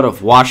tackle out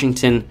of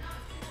Washington.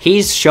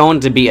 He's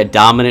shown to be a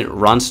dominant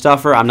run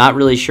stuffer. I'm not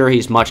really sure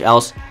he's much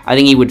else. I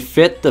think he would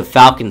fit the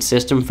Falcon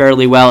system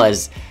fairly well,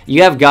 as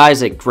you have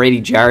guys like Grady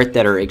Jarrett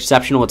that are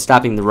exceptional at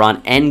stopping the run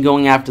and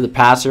going after the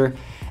passer.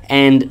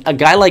 And a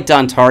guy like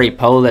Dontari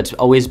Poe that's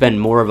always been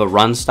more of a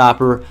run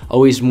stopper,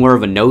 always more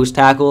of a nose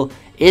tackle,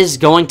 is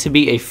going to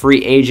be a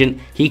free agent.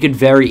 He could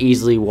very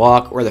easily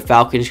walk, or the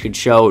Falcons could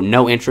show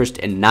no interest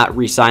and not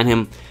re-sign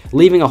him,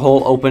 leaving a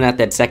hole open at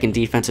that second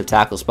defensive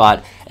tackle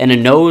spot. And a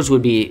nose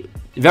would be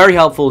very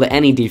helpful to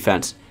any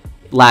defense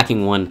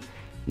lacking one.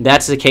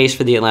 That's the case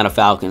for the Atlanta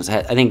Falcons.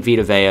 I think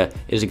Vita Vea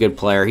is a good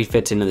player. He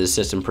fits into the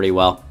system pretty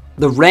well.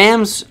 The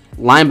Rams'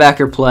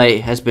 linebacker play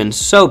has been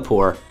so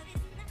poor.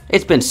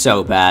 It's been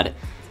so bad.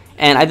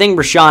 And I think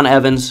Rashaan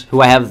Evans, who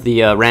I have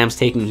the Rams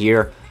taking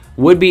here,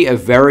 would be a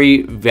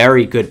very,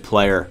 very good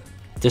player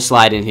to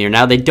slide in here.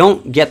 Now, they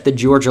don't get the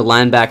Georgia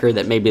linebacker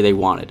that maybe they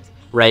wanted,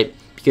 right?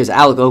 Because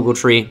Alec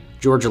Ogletree,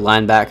 Georgia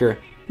linebacker,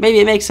 maybe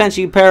it makes sense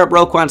you pair up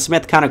Roquan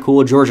Smith, kind of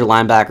cool, Georgia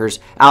linebackers.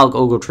 Alec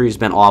Ogletree's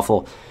been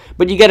awful.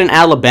 But you get an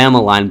Alabama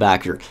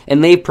linebacker,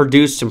 and they've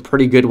produced some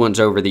pretty good ones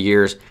over the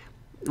years.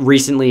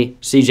 Recently,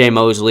 C.J.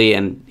 Mosley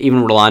and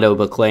even Rolando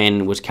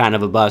McClain was kind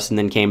of a bust and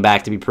then came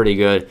back to be pretty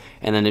good.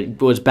 And then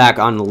it was back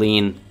on the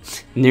lean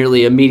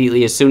nearly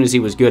immediately as soon as he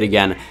was good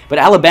again. But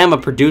Alabama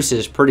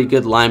produces pretty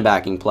good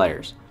linebacking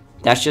players.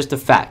 That's just a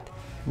fact.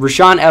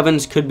 Rashaan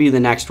Evans could be the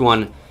next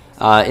one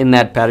in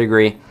that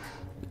pedigree.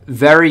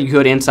 Very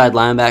good inside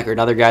linebacker,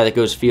 another guy that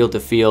goes field to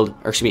field,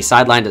 or excuse me,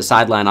 sideline to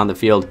sideline on the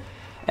field.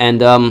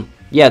 And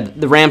yeah,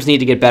 the Rams need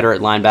to get better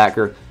at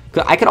linebacker.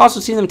 I could also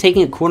see them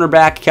taking a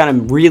cornerback, kind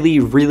of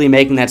really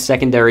making that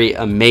secondary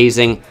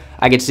amazing.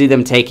 I could see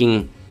them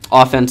taking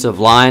offensive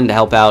line to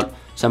help out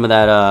some of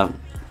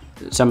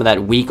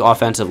that weak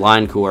offensive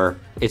line core.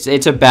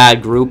 It's a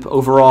bad group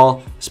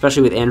overall,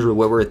 especially with Andrew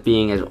Whitworth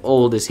being as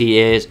old as he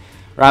is.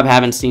 Rob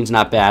Havenstein's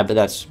not bad, but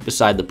that's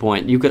beside the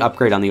point. You could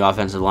upgrade on the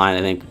offensive line,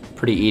 I think,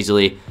 pretty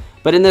easily.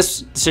 But in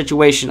this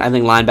situation, I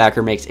think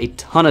linebacker makes a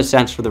ton of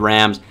sense for the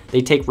Rams.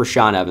 They take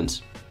Rashaan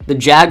Evans. The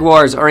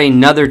Jaguars are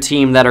another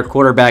team that are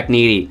quarterback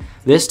needy.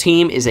 This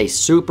team is a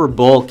Super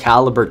Bowl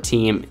caliber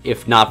team,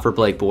 if not for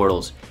Blake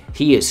Bortles.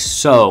 He is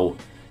so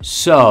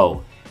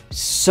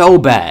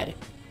bad.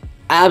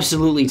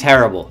 Absolutely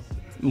terrible.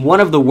 One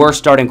of the worst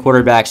starting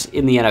quarterbacks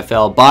in the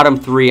NFL. Bottom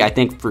three, I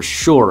think, for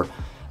sure,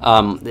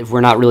 if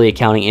we're not really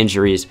accounting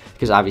injuries.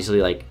 Because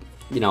obviously, like,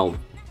 you know,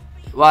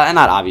 well,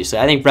 not obviously.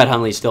 I think Brett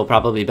Hundley's still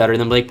probably better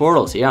than Blake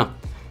Bortles. Yeah,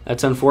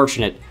 that's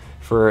unfortunate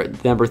for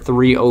the number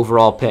 3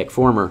 overall pick,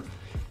 former.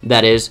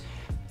 That is,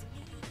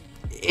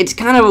 it's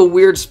kind of a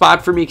weird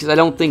spot for me because I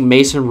don't think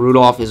Mason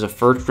Rudolph is a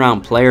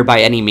first-round player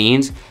by any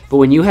means. But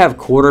when you have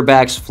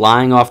quarterbacks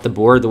flying off the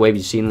board the way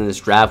we've seen in this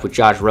draft with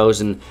Josh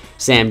Rosen,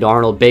 Sam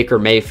Darnold, Baker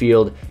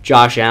Mayfield,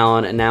 Josh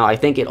Allen, and now I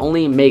think it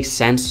only makes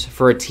sense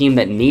for a team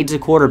that needs a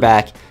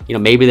quarterback. You know,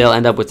 maybe they'll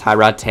end up with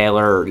Tyrod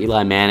Taylor or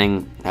Eli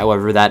Manning,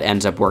 however that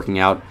ends up working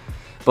out.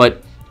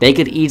 But they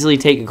could easily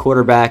take a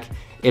quarterback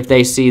if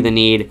they see the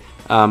need.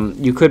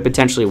 You could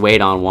potentially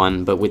wait on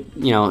one, but with,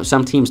 you know,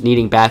 some teams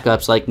needing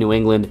backups like New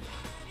England,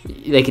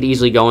 they could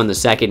easily go in the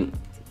second.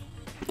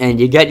 And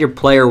you get your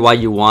player while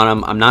you want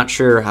them. I'm not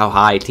sure how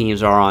high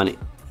teams are on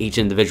each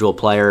individual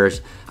players.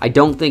 I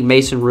don't think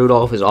Mason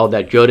Rudolph is all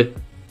that good,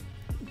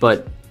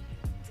 but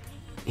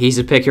he's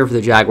a pick here for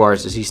the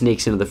Jaguars as he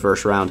sneaks into the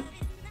first round.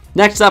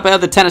 Next up, I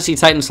have the Tennessee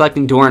Titans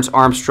selecting Dorrance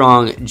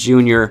Armstrong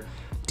Jr.,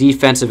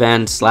 defensive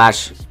end /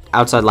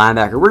 outside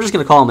linebacker. We're just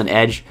going to call him an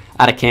edge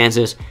out of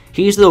Kansas.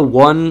 He's the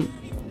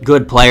one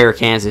good player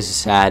Kansas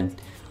has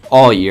had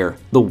all year.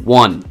 The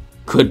one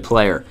good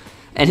player.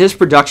 And his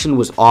production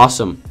was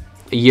awesome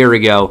a year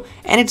ago.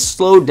 And it's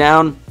slowed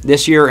down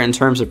this year in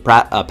terms of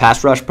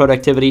pass rush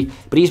productivity.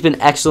 But he's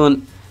been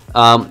excellent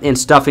in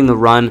stuffing the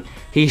run.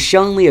 He's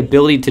shown the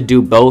ability to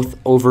do both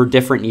over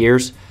different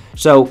years.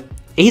 So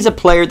he's a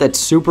player that's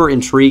super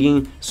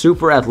intriguing,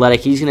 super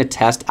athletic. He's going to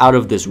test out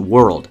of this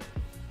world.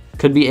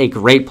 Could be a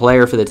great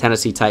player for the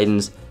Tennessee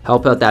Titans.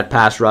 Help out that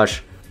pass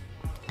rush.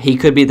 He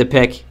could be the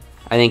pick.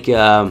 I think,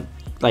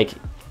 like,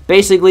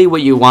 basically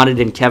what you wanted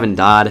in Kevin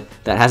Dodd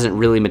that hasn't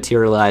really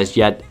materialized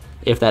yet,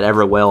 if that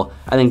ever will.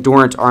 I think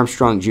Dorrance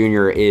Armstrong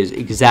Jr. is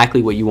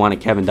exactly what you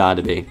wanted Kevin Dodd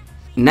to be.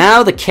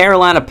 Now the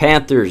Carolina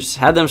Panthers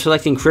have them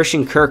selecting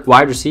Christian Kirk,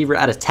 wide receiver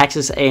out of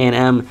Texas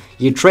A&M.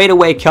 You trade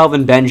away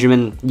Kelvin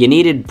Benjamin. You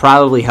needed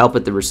probably help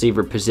at the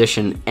receiver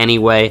position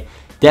anyway.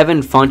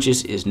 Devin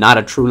Funchess is not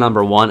a true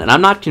number 1, and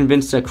I'm not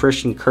convinced that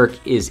Christian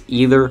Kirk is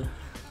either.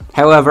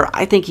 However,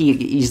 I think he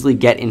could easily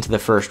get into the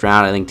first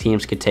round. I think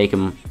teams could take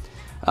him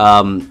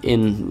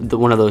in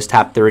one of those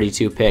top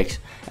 32 picks.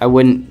 I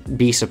wouldn't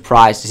be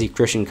surprised to see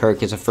Christian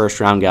Kirk as a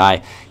first-round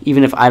guy,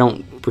 even if I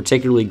don't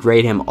particularly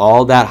grade him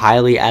all that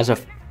highly as a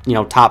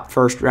top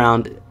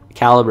first-round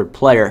caliber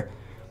player.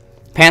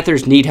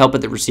 Panthers need help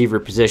at the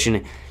receiver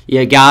position.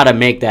 You gotta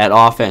make that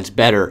offense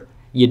better.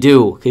 You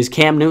do, because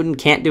Cam Newton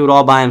can't do it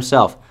all by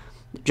himself.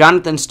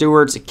 Jonathan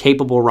Stewart's a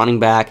capable running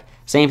back.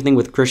 Same thing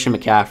with Christian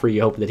McCaffrey.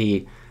 You hope that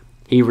he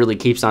really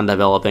keeps on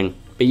developing.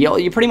 But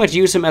you pretty much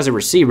use him as a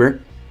receiver.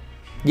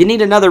 you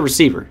need another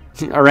receiver,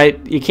 all right?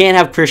 You can't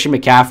have Christian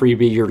McCaffrey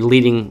be your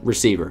leading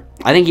receiver.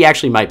 I think he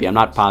actually might be. I'm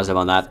not positive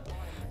on that,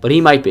 but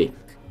he might be.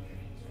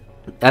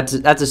 That's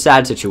a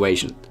sad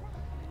situation.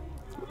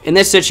 In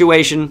this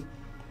situation,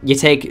 you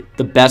take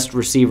the best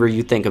receiver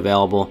you think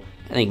available.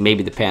 I think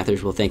maybe the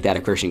Panthers will think that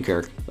of Christian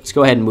Kirk. Let's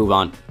go ahead and move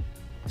on.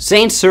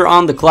 Saints are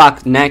on the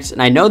clock next,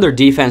 and I know their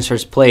defense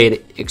has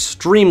played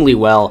extremely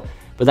well,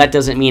 but that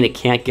doesn't mean it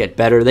can't get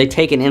better. They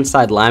take an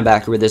inside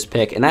linebacker with this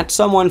pick, and that's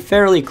someone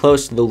fairly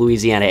close to the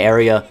Louisiana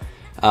area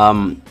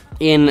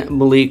in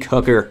Malik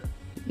Hooker.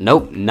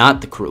 Nope,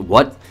 not the crew.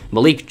 What?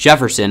 Malik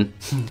Jefferson,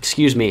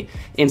 excuse me,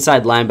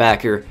 inside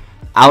linebacker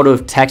out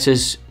of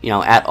Texas,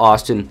 at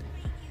Austin.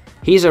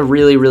 He's a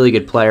really, really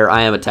good player.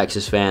 I am a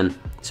Texas fan,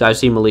 so I've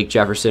seen Malik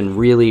Jefferson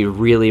really,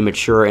 really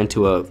mature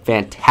into a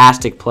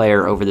fantastic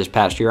player over this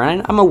past year.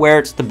 And I'm aware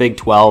it's the Big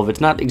 12.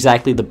 It's not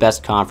exactly the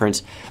best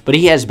conference, but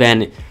he has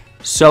been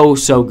so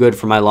good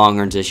for my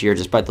Longhorns this year,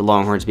 despite the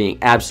Longhorns being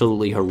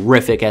absolutely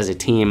horrific as a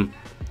team.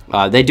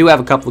 They do have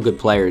a couple of good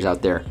players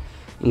out there,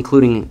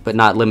 including but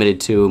not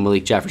limited to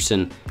Malik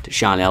Jefferson,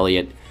 Deshaun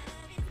Elliott,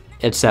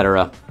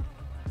 etc.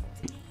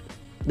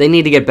 They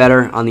need to get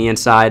better on the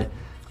inside.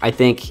 I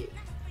think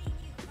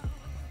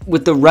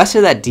with the rest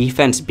of that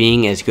defense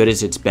being as good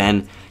as it's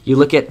been, you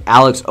look at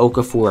Alex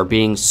Okafor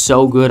being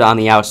so good on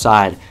the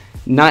outside,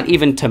 not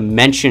even to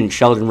mention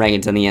Sheldon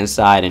Rankins on the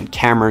inside, and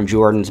Cameron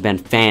Jordan's been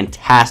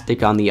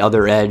fantastic on the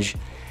other edge.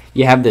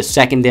 You have the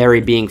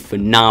secondary being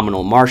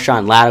phenomenal.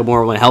 Marshawn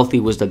Lattimore, when healthy,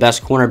 was the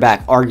best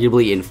cornerback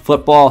arguably in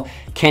football.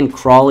 Ken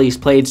Crawley's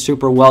played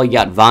super well. You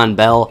got Von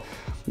Bell.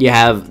 You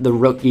have the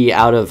rookie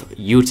out of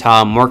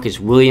Utah, Marcus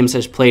Williams,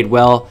 has played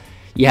well.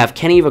 You have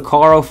Kenny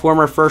Vaccaro,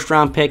 former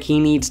first-round pick. He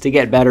needs to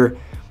get better.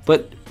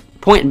 But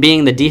point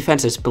being, the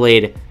defense has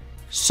played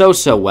so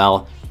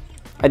well.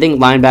 I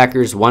think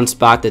linebacker is one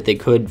spot that they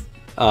could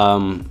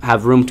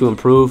have room to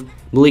improve.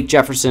 Malik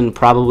Jefferson,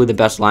 probably the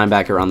best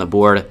linebacker on the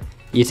board.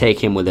 You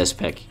take him with this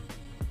pick.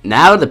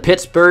 Now the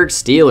Pittsburgh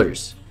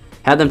Steelers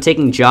have them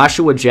taking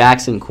Joshua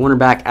Jackson,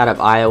 cornerback out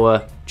of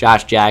Iowa.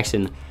 Josh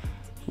Jackson,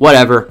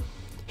 whatever.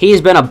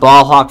 He's been a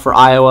ball hawk for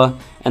Iowa,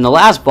 and the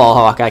last ball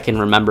hawk I can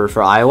remember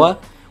for Iowa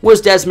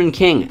was Desmond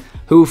King,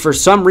 who for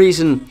some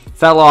reason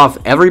fell off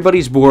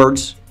everybody's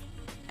boards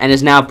and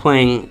is now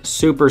playing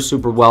super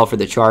well for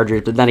the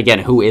Chargers. But then again,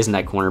 who isn't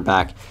that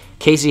cornerback?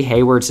 Casey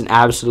Hayward's an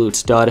absolute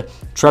stud.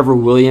 Trevor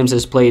Williams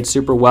has played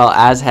super well,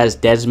 as has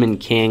Desmond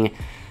King,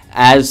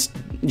 as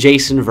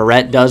Jason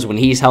Verrett does when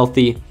he's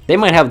healthy. They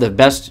might have the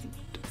best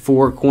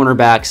 4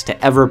 cornerbacks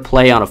to ever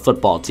play on a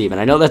football team.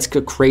 And I know that's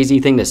a crazy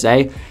thing to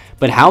say,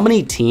 but how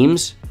many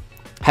teams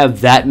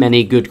have that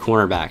many good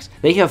cornerbacks?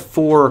 They have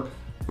 4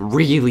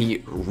 really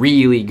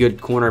good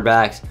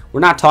cornerbacks.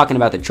 We're not talking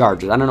about the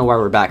Chargers. I don't know why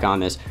we're back on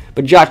this.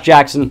 But Josh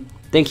Jackson,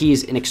 I think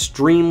he's an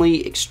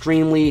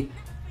extremely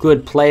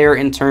good player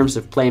in terms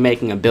of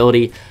playmaking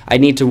ability. I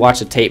need to watch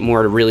the tape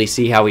more to really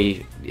see how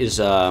he is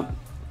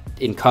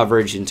in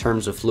coverage in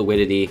terms of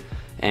fluidity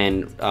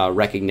and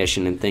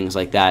recognition and things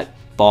like that.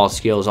 Ball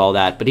skills, all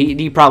that. But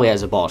he probably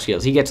has the ball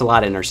skills. He gets a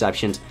lot of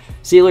interceptions.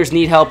 Steelers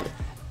need help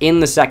in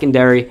the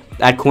secondary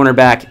at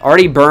cornerback.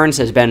 Artie Burns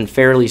has been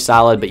fairly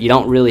solid, but you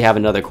don't really have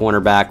another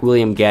cornerback.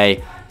 William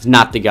Gay is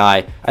not the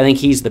guy. I think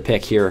he's the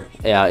pick here.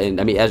 And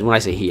when I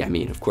say he, I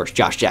mean, of course,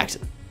 Josh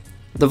Jackson.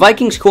 The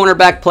Vikings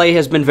cornerback play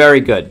has been very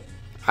good.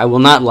 I will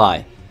not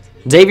lie.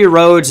 Xavier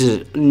Rhodes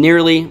is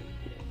nearly,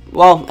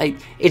 well, I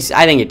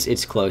think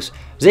it's close.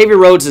 Xavier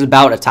Rhodes is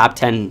about a top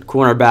 10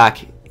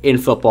 cornerback in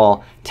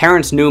football.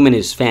 Terrence Newman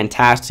is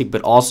fantastic,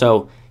 but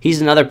also he's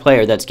another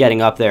player that's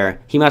getting up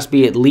there. He must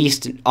be at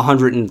least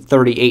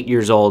 138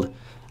 years old.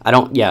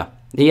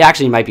 He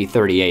actually might be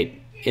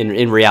 38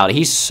 in reality.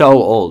 He's so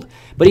old,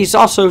 but he's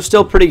also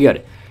still pretty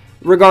good.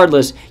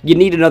 Regardless, you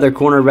need another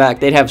cornerback.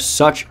 They'd have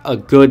such a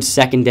good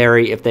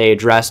secondary if they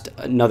addressed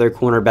another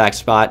cornerback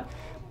spot.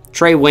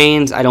 Trey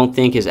Waynes, I don't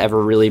think, has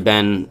ever really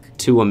been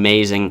too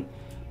amazing,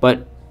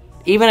 but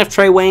even if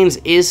Trey Waynes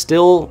is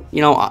still,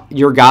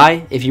 your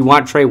guy, if you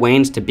want Trey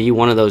Waynes to be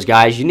one of those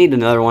guys, you need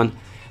another one.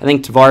 I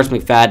think Tavares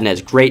McFadden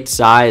has great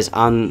size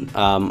on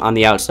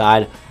the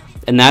outside,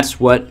 and that's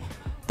what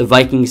the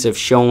Vikings have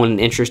shown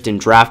interest in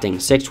drafting.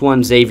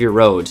 6'1" Xavier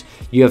Rhodes.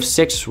 You have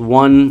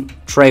 6'1"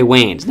 Trey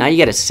Waynes. Now you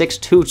get a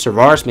 6'2"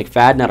 Tavares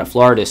McFadden out of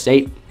Florida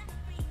State.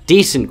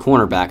 Decent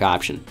cornerback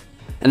option.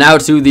 And now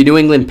to the New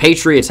England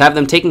Patriots. Have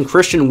them taking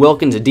Christian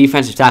Wilkins, a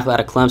defensive tackle out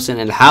of Clemson,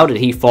 and how did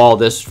he fall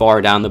this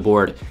far down the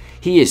board?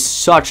 He is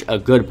such a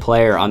good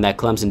player on that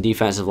Clemson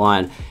defensive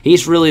line.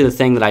 He's really the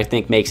thing that I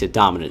think makes it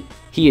dominant.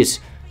 He is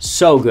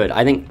so good.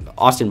 I think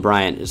Austin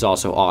Bryant is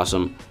also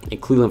awesome.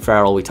 And Cleveland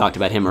Farrell, we talked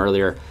about him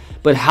earlier.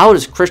 But how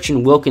does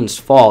Christian Wilkins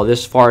fall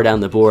this far down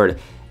the board,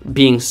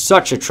 being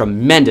such a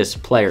tremendous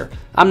player?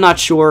 I'm not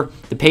sure.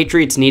 The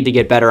Patriots need to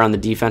get better on the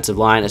defensive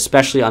line,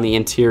 especially on the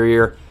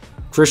interior.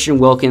 Christian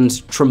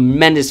Wilkins,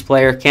 tremendous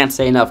player. Can't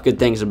say enough good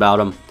things about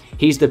him.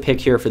 He's the pick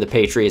here for the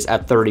Patriots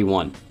at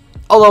 31.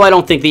 Although I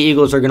don't think the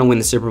Eagles are going to win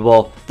the Super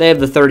Bowl, they have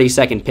the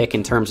 32nd pick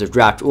in terms of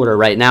draft order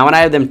right now, and I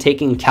have them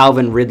taking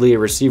Calvin Ridley, a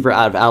receiver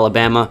out of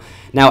Alabama.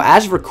 Now,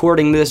 as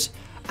recording this,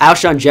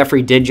 Alshon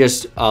Jeffrey did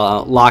just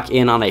lock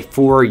in on a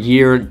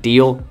 4-year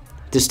deal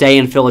to stay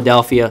in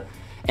Philadelphia,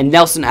 and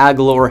Nelson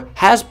Aguilar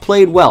has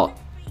played well.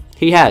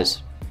 He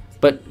has.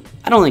 But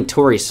I don't think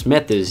Torrey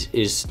Smith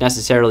is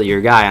necessarily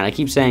your guy, and I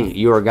keep saying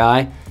your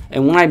guy.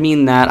 And when I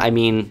mean that,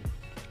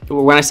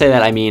 when I say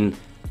that, I mean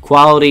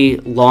quality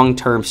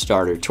long-term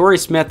starter. Torrey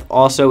Smith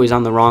also is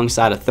on the wrong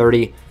side of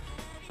 30,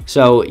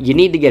 so you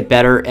need to get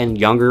better and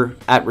younger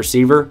at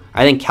receiver.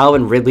 I think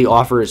Calvin Ridley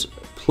offers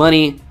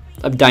plenty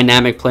of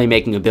dynamic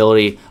playmaking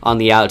ability on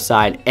the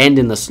outside and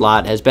in the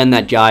slot, has been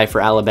that guy for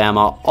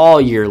Alabama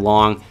all year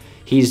long.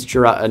 He's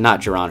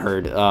not Jerron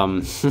Hurd.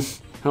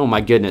 Oh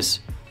my goodness.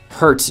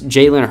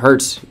 Jalen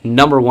Hurts,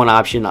 #1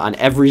 option on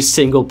every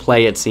single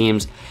play, it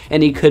seems.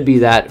 And he could be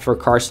that for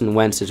Carson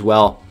Wentz as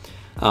well,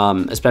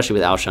 especially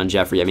with Alshon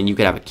Jeffrey. I mean, you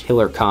could have a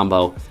killer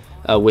combo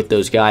with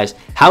those guys.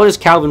 How does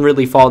Calvin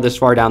Ridley fall this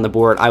far down the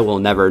board? I will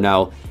never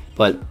know.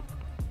 But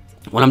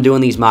when I'm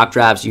doing these mock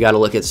drafts, you got to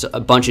look at a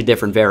bunch of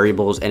different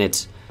variables, and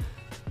it's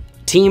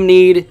team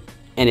need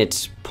and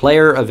it's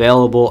player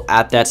available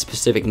at that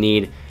specific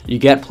need. You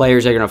get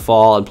players that are going to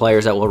fall and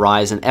players that will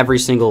rise in every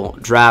single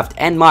draft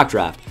and mock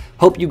draft.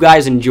 Hope you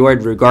guys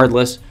enjoyed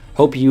regardless.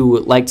 Hope you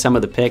liked some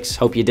of the picks.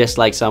 Hope you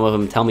disliked some of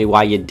them. Tell me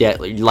why you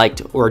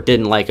liked or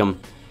didn't like them.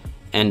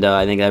 And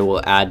I think that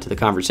will add to the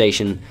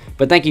conversation.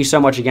 But thank you so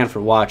much again for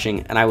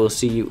watching, and I will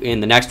see you in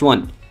the next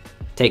one.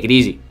 Take it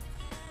easy.